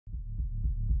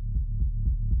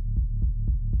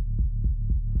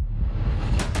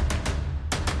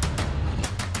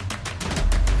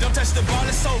Crystal ball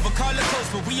is over, call it close,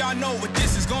 but we all know what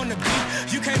this is gonna be.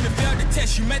 You came and failed the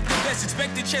test, you met the best,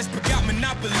 expected chess, but got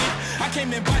monopoly. I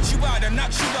came and bought you out, I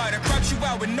knocked you out, I cropped you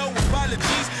out with no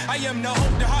apologies. I am the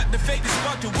hope, the heart, the faith, the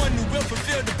spark, the one who will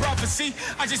fulfill the prophecy.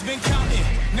 I just been counting,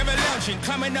 never lounging,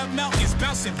 climbing up mountains,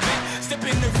 bouncing back. Step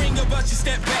in the ring, about you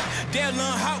step back. They'll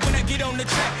learn hot when I get on the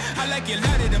track. I like it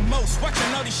louder the most, watching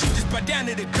all these sheep just buy down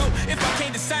to the goat. If I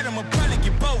can't decide, I'ma probably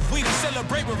get both. We done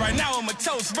celebrate, but right now I'm a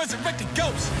toast, resurrected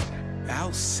ghost.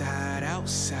 Outside,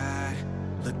 outside,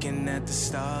 looking at the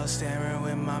stars, staring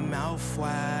with my mouth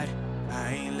wide.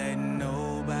 I ain't letting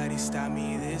nobody stop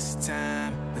me this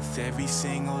time. With every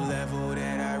single level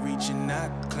that I reach and I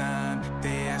climb,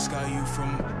 they ask, are you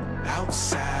from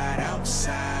outside,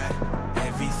 outside?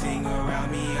 Everything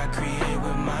around me I create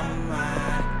with my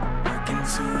mind. Working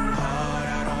too hard,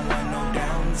 I don't want no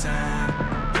downtime.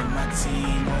 Put my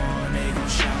team on, they gon'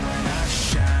 shine when I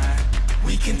shine.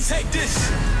 We can take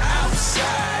this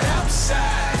outside,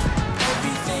 outside.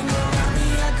 Everything around me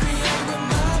I create with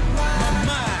my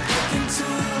mind. Working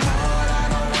too hard, I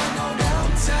don't want no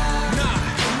downtime.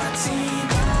 Put my team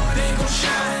on, they gon'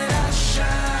 shine, I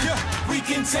shine. Yeah, we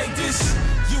can take this.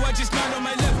 You are just not on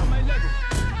my level.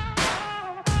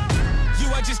 You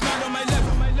are just not on my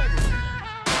level.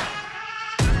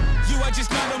 You are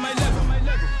just not on my level.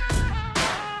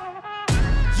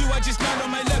 You are just not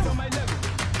on my level.